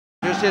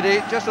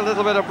City, just a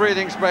little bit of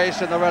breathing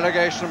space in the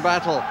relegation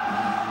battle.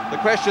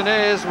 The question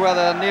is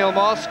whether Neil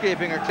Moss,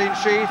 keeping a clean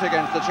sheet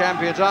against the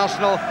champions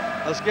Arsenal,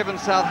 has given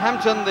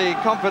Southampton the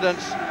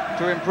confidence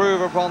to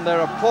improve upon their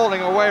appalling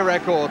away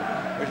record,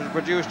 which has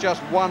produced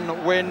just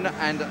 1 win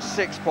and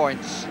 6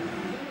 points.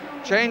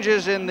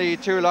 Changes in the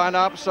two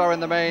lineups are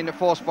in the main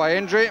forced by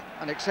injury.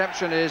 An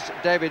exception is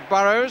David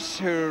Burrows,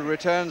 who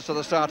returns to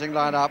the starting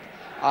lineup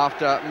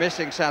after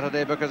missing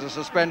Saturday because of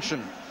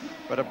suspension.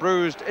 But a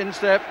bruised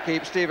instep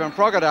keeps Stephen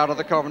Froggatt out of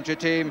the Coventry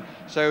team,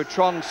 so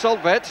Tron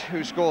Solvedt,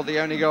 who scored the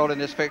only goal in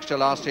this fixture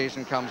last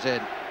season, comes in.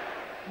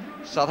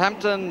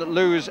 Southampton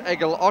lose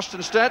Egil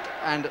Ostenstedt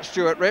and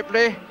Stuart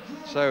Ripley,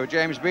 so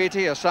James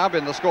Beattie, a sub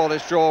in the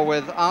scoreless draw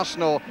with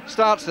Arsenal,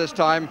 starts this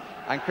time,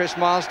 and Chris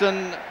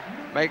Marsden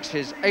makes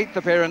his 8th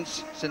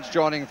appearance since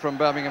joining from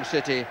Birmingham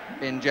City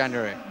in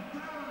January.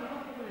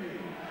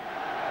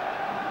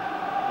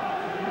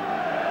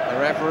 The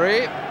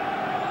referee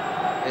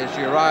is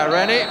Uriah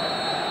Rennie,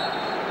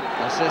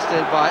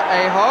 assisted by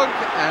A. Hogg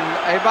and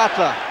A.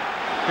 Butler.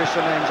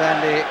 Official names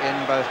Andy in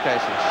both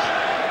cases.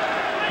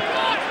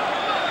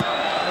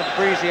 A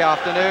breezy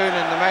afternoon,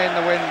 in the main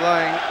the wind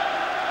blowing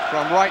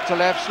from right to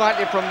left,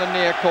 slightly from the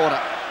near corner.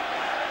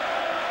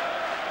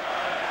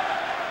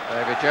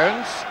 David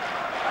Jones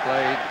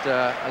played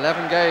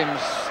 11 games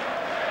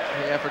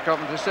here for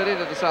Coventry City,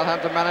 to the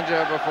Southampton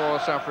manager, before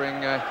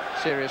suffering a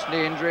serious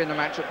knee injury in the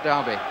match at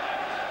Derby.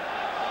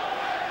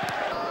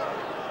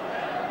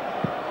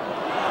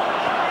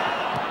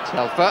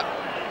 Telfer.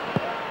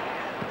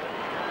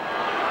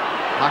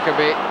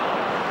 Huckabee.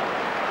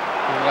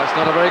 Oh, that's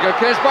not a very good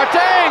kiss by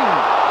Ting!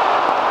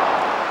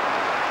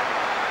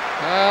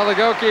 Well, the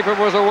goalkeeper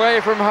was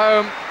away from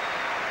home,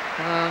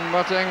 and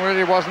Boateng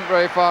really wasn't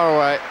very far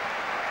away.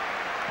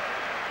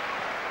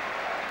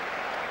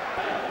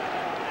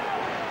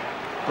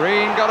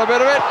 Green got a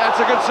bit of it, that's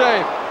a good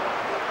save.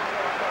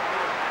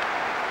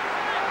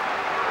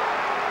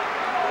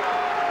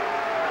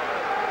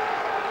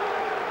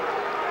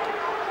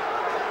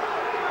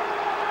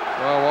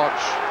 Well,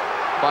 watch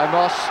by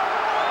Moss.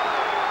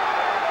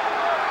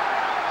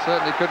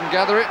 Certainly couldn't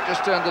gather it,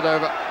 just turned it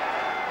over.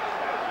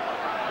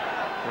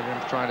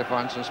 Williams trying to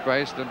find some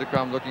space,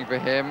 Lindekrump looking for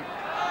him.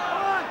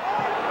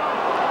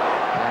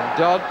 And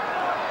Dodd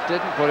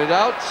didn't put it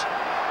out.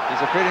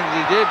 He's appealing that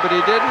he did, but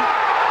he didn't.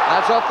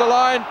 That's off the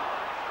line.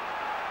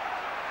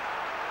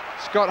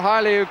 Scott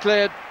Hiley, who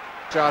cleared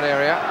shot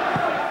area.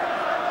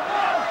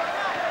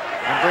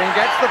 And Breen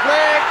gets the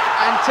flick,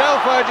 and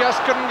Telfer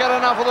just couldn't get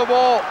enough of the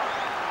ball.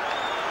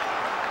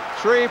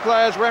 3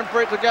 players went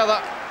for it together.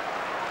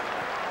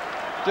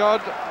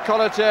 Dodd,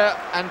 Colater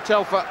and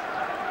Telfer.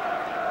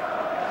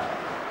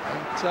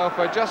 And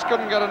Telfer just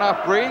couldn't get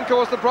enough. Breen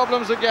caused the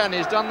problems again.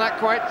 He's done that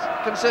quite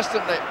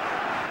consistently.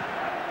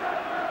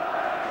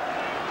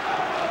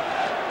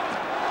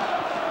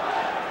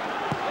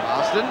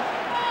 Marsden.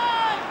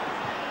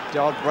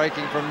 Dodd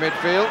breaking from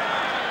midfield.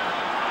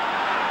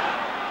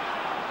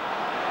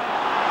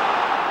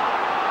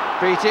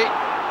 Beattie.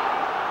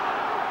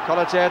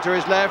 Colater to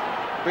his left.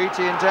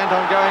 Beattie intent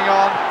on going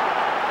on.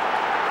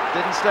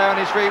 Didn't stay on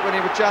his feet when he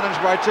was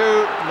challenged by 2.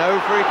 No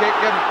free kick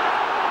given.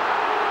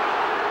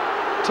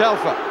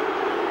 Telfer.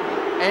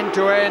 End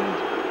to end.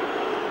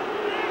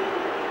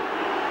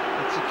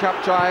 It's a cup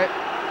tie,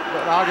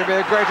 but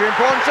arguably a greater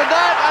importance than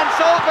that. And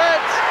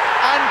Solvedt.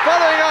 And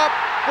following up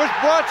was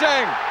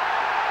Boateng.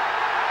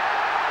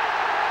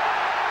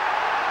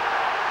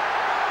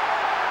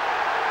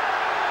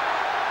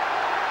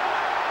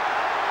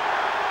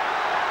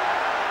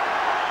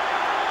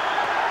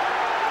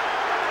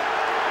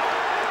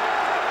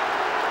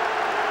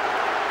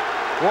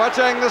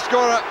 Boateng the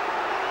scorer.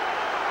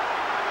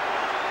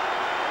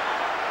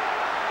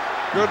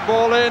 Good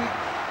ball in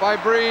by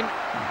Breen.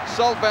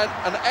 Solvedt,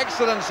 an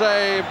excellent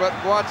save, but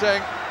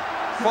Boateng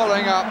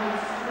following up.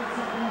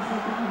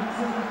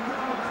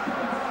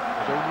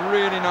 It's a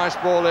really nice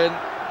ball in.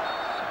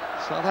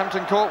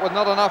 Southampton caught with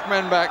not enough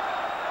men back.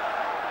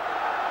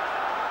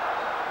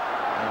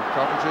 And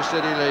Coventry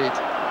City lead.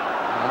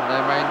 And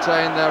they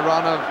maintain their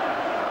run of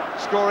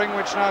scoring,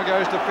 which now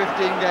goes to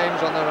 15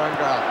 games on their own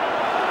ground.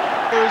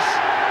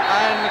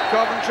 And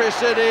Coventry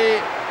City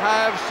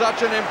have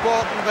such an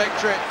important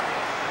victory.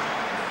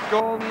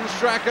 Gordon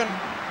Strachan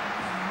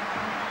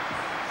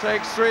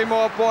takes 3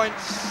 more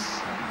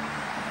points.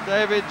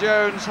 David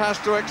Jones has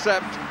to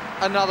accept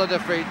another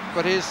defeat,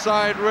 but his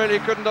side really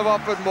couldn't have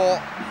offered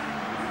more.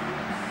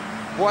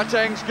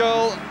 Boateng's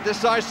goal,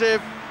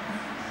 decisive,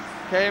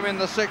 came in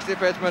the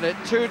 65th minute.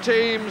 2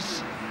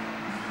 teams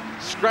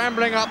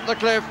scrambling up the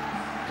cliff.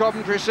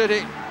 Coventry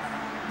City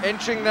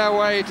inching their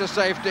way to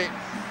safety.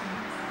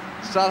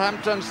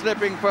 Southampton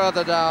slipping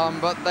further down,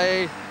 but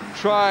they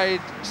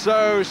tried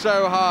so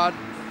hard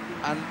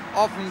and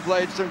often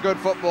played some good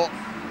football.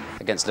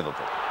 Against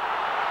Liverpool.